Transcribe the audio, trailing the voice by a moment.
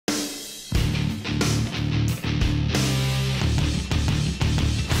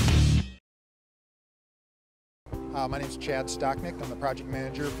My name is Stachnik. I'm the project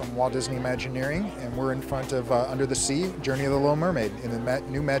manager from Walt Disney Imagineering, and we're in front of Under the Sea, Journey of the Little Mermaid in the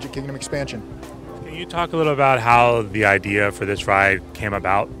new Magic Kingdom expansion. Can you talk a little about how the idea for this ride came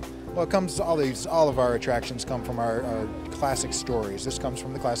about? Well, all of our attractions come from our classic stories. This comes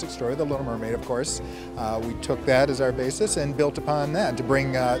from the classic story, The Little Mermaid, of course. We took that as our basis and built upon that to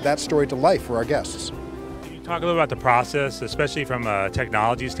bring that story to life for our guests. Can you talk a little about the process, especially from a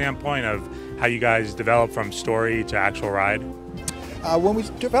technology standpoint, of how you guys develop from story to actual ride? When we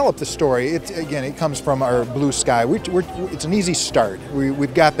develop the story, it comes from our blue sky. It's an easy start.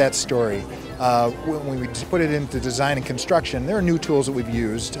 We've got that story. When we put it into design and construction, there are new tools that we've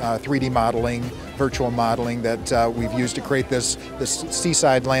used, 3D modeling, virtual modeling that we've used to create this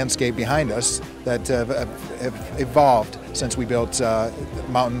seaside landscape behind us that have evolved since we built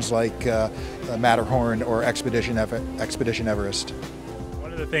mountains like Matterhorn or Expedition Everest.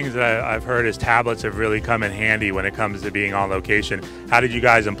 One of the things that I've heard is tablets have really come in handy when it comes to being on location. How did you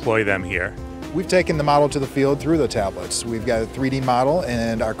guys employ them here? We've taken the model to the field through the tablets. We've got a 3D model,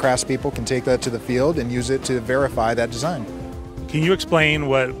 and our craftspeople can take that to the field and use it to verify that design. Can you explain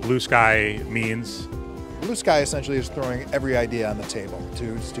what blue sky means? Blue sky essentially is throwing every idea on the table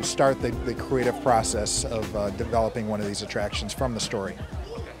to start the creative process of developing one of these attractions from the story.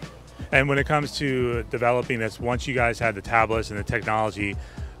 And when it comes to developing this, once you guys had the tablets and the technology,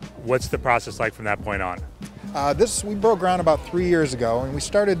 what's the process like from that point on? We broke ground about 3 years ago, and we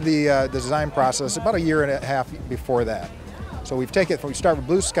started the design process about a year and a half before that. So we start with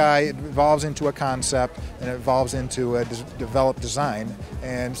blue sky, it evolves into a concept, and it evolves into a developed design.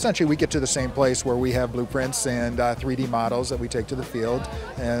 And essentially we get to the same place where we have blueprints and 3D models that we take to the field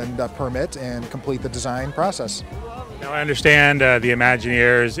and permit and complete the design process. Now I understand the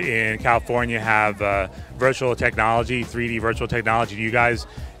Imagineers in California have virtual technology, 3D virtual technology. Do you guys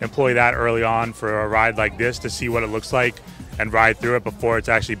employ that early on for a ride like this to see what it looks like and ride through it before it's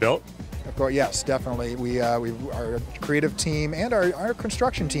actually built? Of course, yes, definitely. Our creative team and our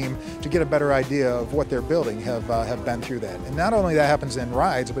construction team, to get a better idea of what they're building, have been through that. And not only that happens in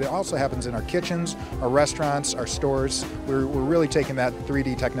rides, but it also happens in our kitchens, our restaurants, our stores. We're really taking that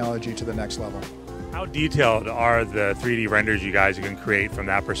 3D technology to the next level. How detailed are the 3D renders you guys can create from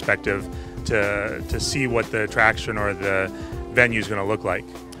that perspective to see what the attraction or the venue is going to look like?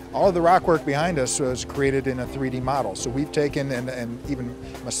 All of the rock work behind us was created in a 3D model. So we've taken and even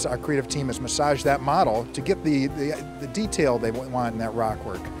our creative team has massaged that model to get the detail they want in that rock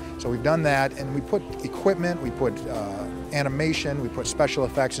work. So we've done that, and we put equipment, we put animation, we put special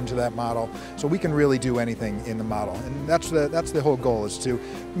effects into that model, so we can really do anything in the model. And that's the whole goal, is to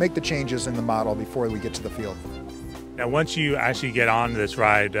make the changes in the model before we get to the field. Now, once you actually get on this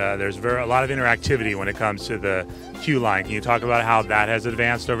ride, there's a lot of interactivity when it comes to the queue line. Can you talk about how that has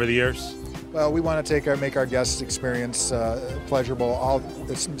advanced over the years? Well, we want to make our guests' experience pleasurable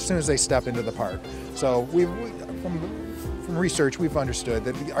as soon as they step into the park. So from research, we've understood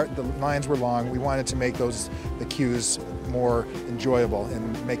that the lines were long. We wanted to make the queues more enjoyable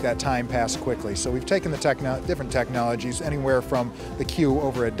and make that time pass quickly. So we've taken the different technologies, anywhere from the queue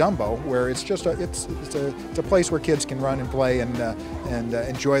over at Dumbo, where it's a place where kids can run and play and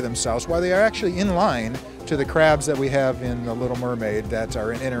enjoy themselves while they are actually in line, to the crabs that we have in The Little Mermaid that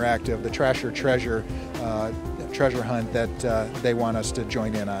are interactive, the treasure hunt that they want us to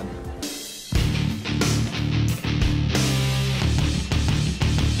join in on.